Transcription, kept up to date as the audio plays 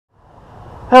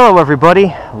Hello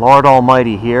everybody, Lord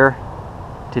Almighty here.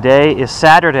 Today is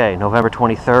Saturday, November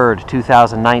 23rd,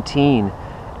 2019,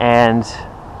 and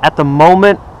at the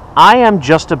moment I am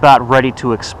just about ready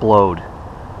to explode.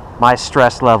 My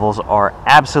stress levels are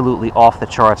absolutely off the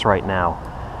charts right now.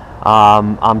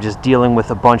 I'm just dealing with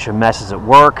a bunch of messes at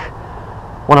work.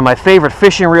 One of my favorite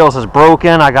fishing reels is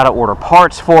broken. I gotta order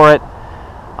parts for it.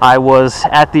 I was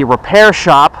at the repair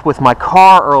shop with my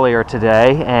car earlier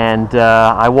today, and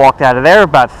I walked out of there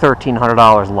about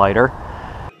 $1,300 lighter.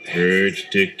 Urge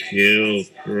to kill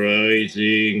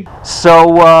rising.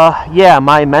 So, yeah,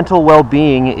 my mental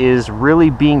well-being is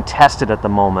really being tested at the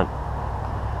moment.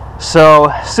 So,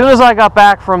 as soon as I got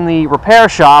back from the repair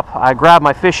shop, I grabbed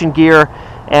my fishing gear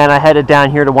and I headed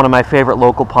down here to one of my favorite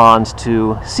local ponds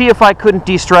to see if I couldn't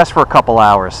de-stress for a couple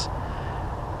hours.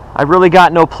 I really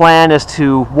got no plan as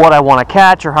to what I want to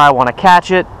catch or how I want to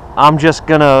catch it. I'm just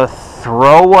gonna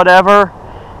throw whatever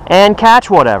and catch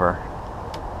whatever.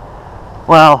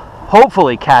 Well,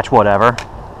 hopefully catch whatever.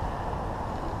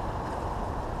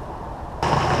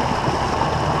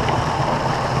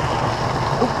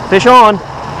 Oop, fish on.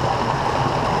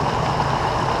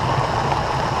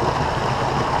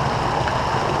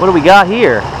 What do we got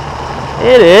here?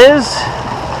 It is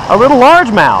a little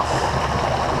largemouth.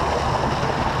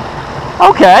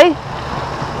 Okay,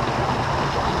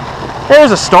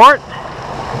 there's a start.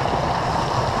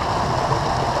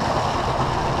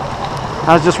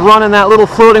 I was just running that little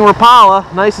floating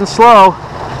rapala, nice and slow.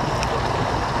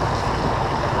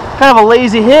 Kind of a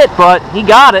lazy hit, but he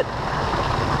got it.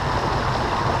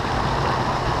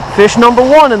 Fish number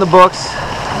one in the books.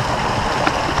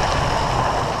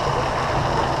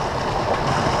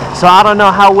 So I don't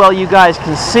know how well you guys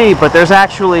can see, but there's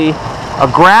actually a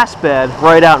grass bed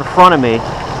right out in front of me,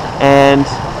 and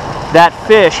that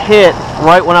fish hit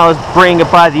right when I was bringing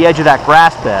it by the edge of that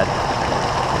grass bed.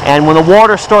 And when the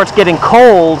water starts getting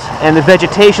cold and the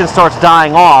vegetation starts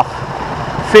dying off,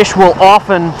 fish will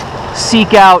often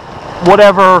seek out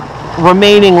whatever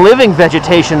remaining living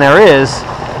vegetation there is,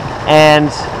 and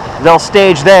they'll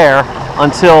stage there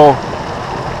until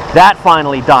that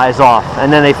finally dies off,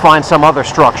 and then they find some other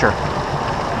structure.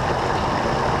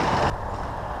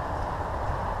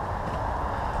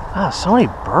 Ah, so many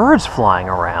birds flying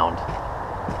around.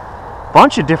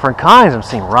 Bunch of different kinds. I'm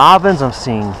seeing robins, I'm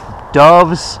seeing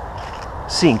doves,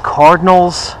 seeing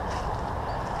cardinals.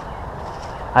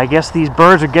 I guess these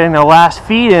birds are getting their last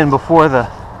feed in before the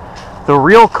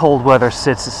real cold weather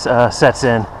sets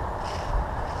in.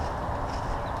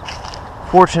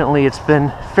 Fortunately, it's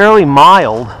been fairly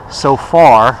mild so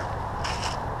far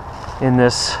in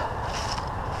this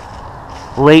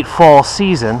late fall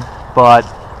season, but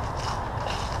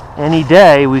any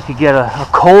day we could get a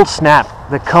cold snap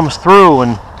that comes through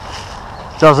and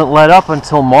doesn't let up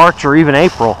until March or even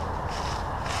April.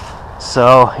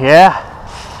 So yeah,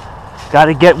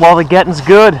 gotta get while the getting's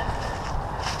good.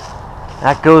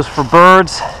 That goes for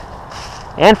birds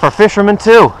and for fishermen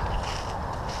too.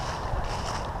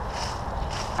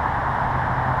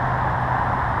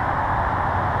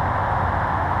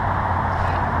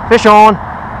 Fish on.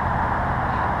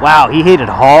 Wow, he hit it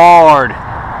hard.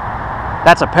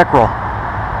 That's a pickerel.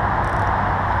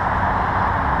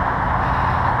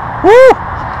 Woo!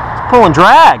 It's pulling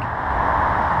drag.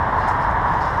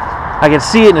 I can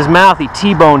see it in his mouth. He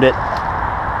T-boned it.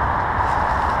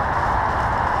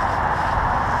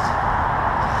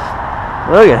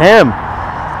 Look at him.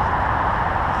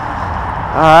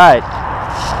 Alright.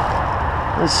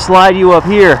 Let's slide you up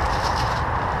here.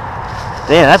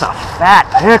 Damn, that's a fat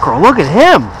pickerel. Look at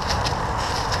him.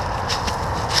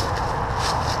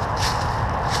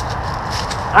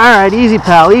 Alright, easy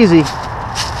pal, easy.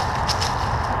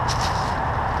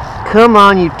 Come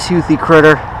on, you toothy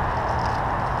critter.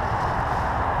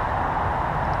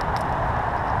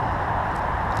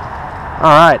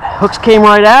 Alright, hooks came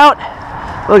right out.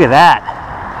 Look at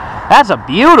that. That's a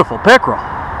beautiful pickerel.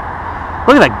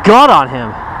 Look at the gut on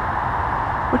him.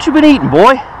 What you been eating,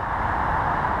 boy?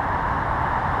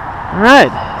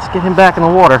 Alright, let's get him back in the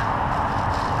water.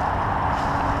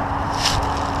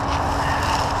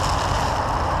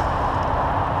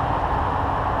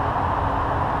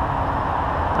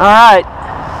 Alright,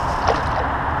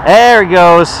 there he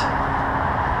goes.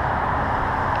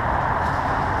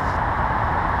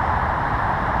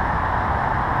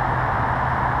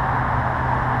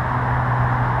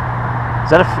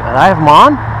 Did I have him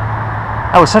on?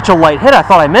 That was such a light hit, I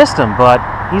thought I missed him, but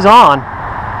he's on.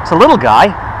 It's a little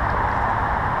guy.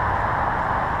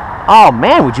 Oh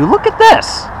man, would you look at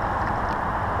this?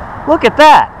 Look at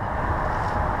that.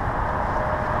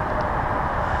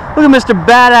 Look at Mr.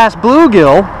 Badass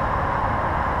Bluegill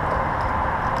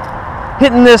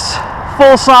hitting this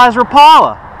full-size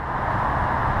rapala.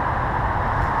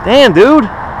 Damn, dude.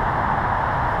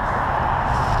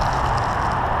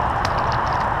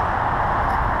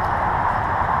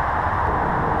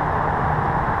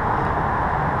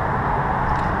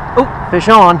 Oh, fish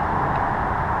on.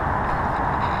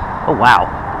 Oh, wow.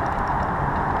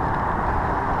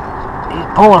 He's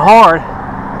pulling hard.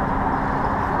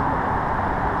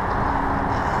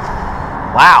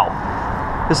 Wow.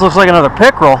 This looks like another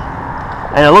pickerel,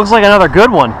 and it looks like another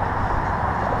good one.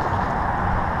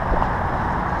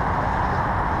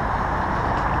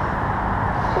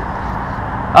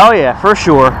 Oh yeah, for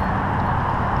sure.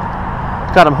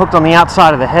 Got him hooked on the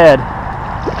outside of the head.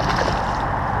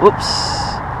 Whoops.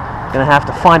 Gonna have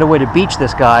to find a way to beach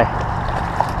this guy.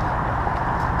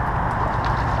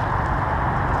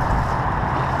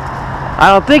 I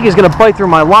don't think he's gonna bite through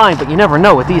my line, but you never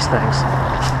know with these things.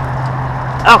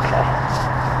 Okay.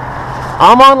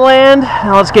 I'm on land,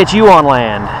 now let's get you on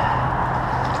land.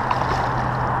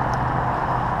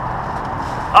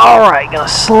 Alright, gonna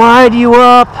slide you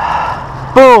up.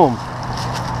 Boom.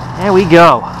 There we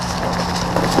go.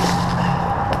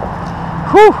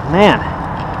 Whew, man.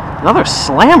 Another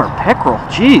slammer pickerel.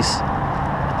 Jeez.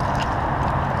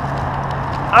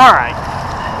 Alright.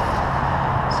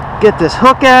 Let's get this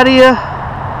hook out of you.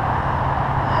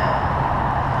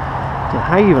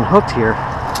 How are you even hooked here?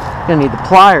 Gonna need the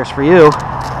pliers for you.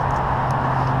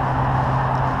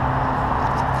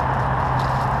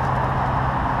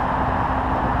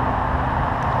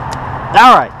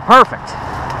 Alright, perfect.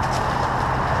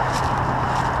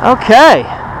 Okay.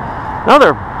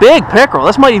 Another big pickerel.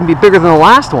 This might even be bigger than the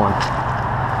last one.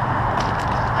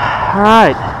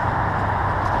 Alright.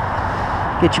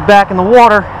 Get you back in the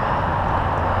water.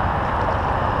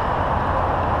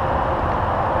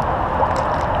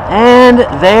 And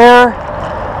there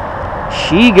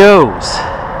she goes.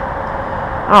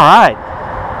 Alright.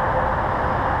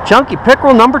 Chunky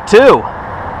pickerel number 2.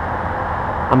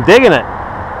 I'm digging it.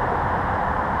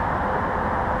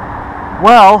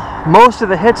 Well, most of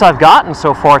the hits I've gotten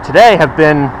so far today have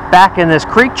been back in this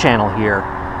creek channel here.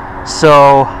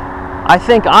 So I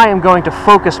think I am going to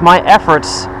focus my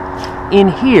efforts in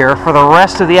here for the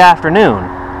rest of the afternoon,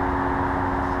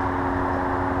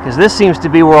 because this seems to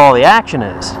be where all the action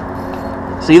is.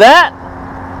 See that?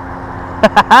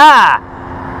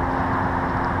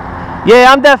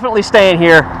 Yeah, I'm definitely staying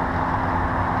here.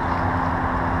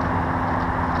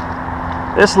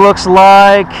 This looks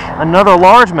like another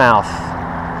largemouth.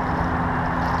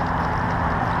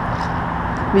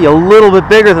 Be a little bit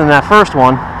bigger than that first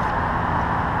one.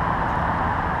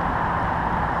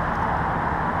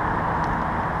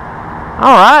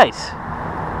 All right,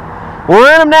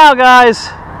 we're in them now, guys.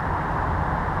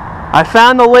 I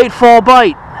found the late fall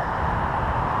bite.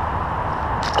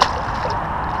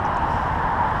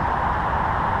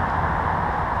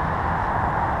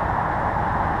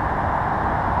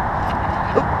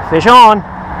 Oop, fish on.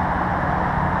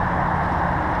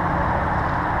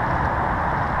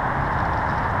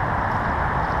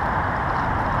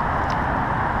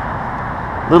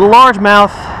 Little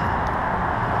largemouth.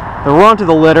 They're run to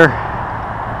the litter.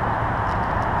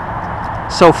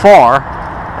 So far,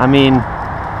 I mean,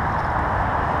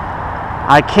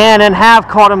 I can and have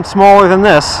caught them smaller than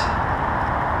this.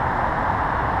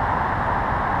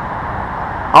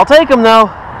 I'll take them though.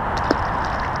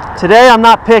 Today I'm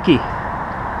not picky.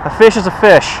 A fish is a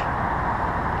fish.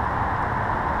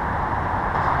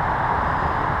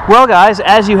 Well guys,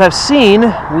 as you have seen,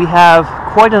 we have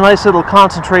quite a nice little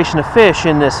concentration of fish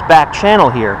in this back channel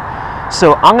here.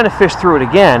 So I'm going to fish through it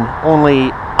again,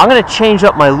 only I'm going to change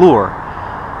up my lure.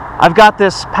 I've got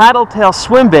this paddle tail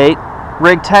swim bait,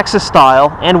 rigged Texas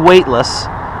style and weightless,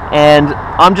 and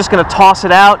I'm just going to toss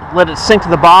it out, let it sink to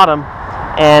the bottom,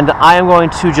 and I am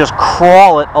going to just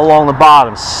crawl it along the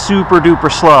bottom, super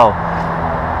duper slow.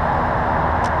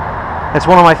 It's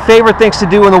one of my favorite things to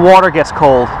do when the water gets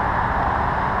cold.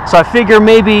 So I figure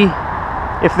maybe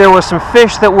if there were some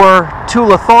fish that were too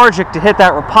lethargic to hit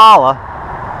that rapala,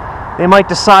 they might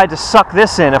decide to suck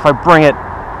this in if I bring it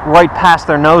right past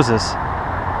their noses.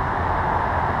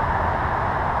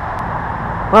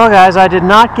 Well guys, I did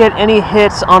not get any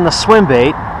hits on the swim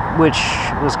bait, which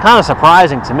was kind of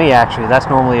surprising to me actually. That's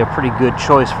normally a pretty good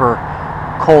choice for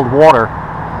cold water.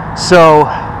 So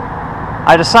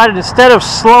I decided instead of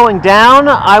slowing down,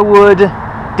 I would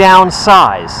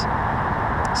downsize.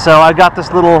 So I got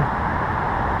this little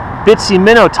bitsy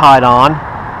minnow tied on,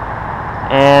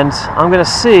 and I'm going to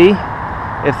see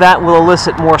if that will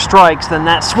elicit more strikes than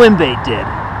that swim bait did.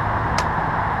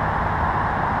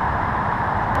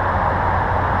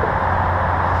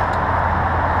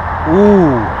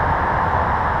 Ooh.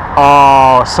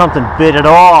 Oh, something bit it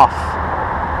off.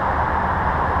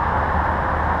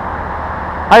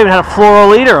 I even had a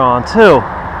fluoroliter on too.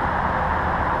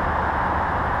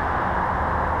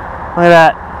 Look at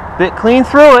that. Bit clean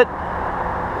through it.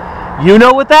 You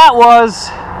know what that was.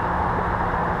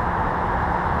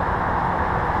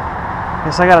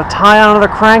 Guess I gotta tie on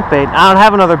another crankbait. I don't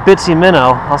have another bitsy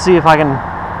minnow. I'll see if I can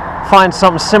find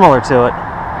something similar to it.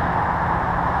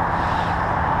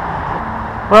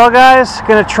 Well guys,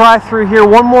 gonna try through here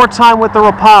one more time with the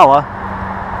rapala.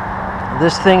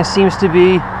 This thing seems to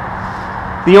be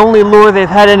the only lure they've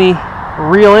had any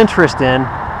real interest in.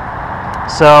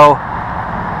 So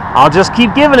I'll just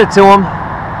keep giving it to them.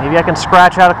 Maybe I can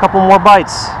scratch out a couple more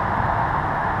bites.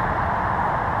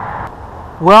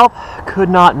 Well, could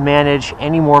not manage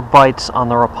any more bites on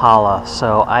the rapala,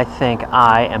 so I think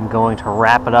I am going to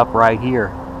wrap it up right here.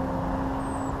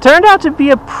 Turned out to be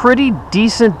a pretty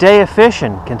decent day of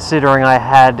fishing, considering I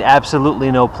had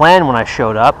absolutely no plan when I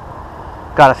showed up.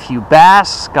 Got a few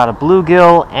bass, got a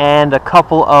bluegill, and a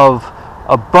couple of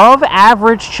above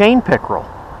average chain pickerel.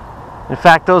 In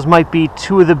fact, those might be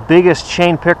two of the biggest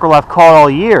chain pickerel I've caught all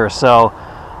year, so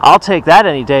I'll take that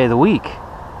any day of the week.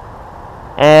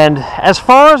 And as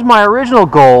far as my original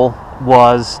goal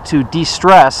was to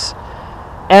de-stress,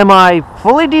 am I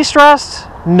fully de-stressed?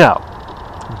 No.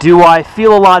 Do I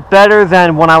feel a lot better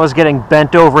than when I was getting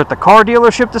bent over at the car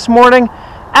dealership this morning?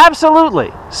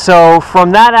 Absolutely. So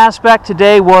from that aspect,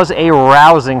 today was a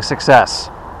rousing success.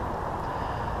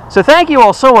 So thank you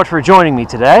all so much for joining me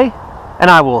today,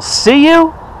 and I will see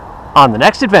you on the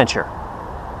next adventure.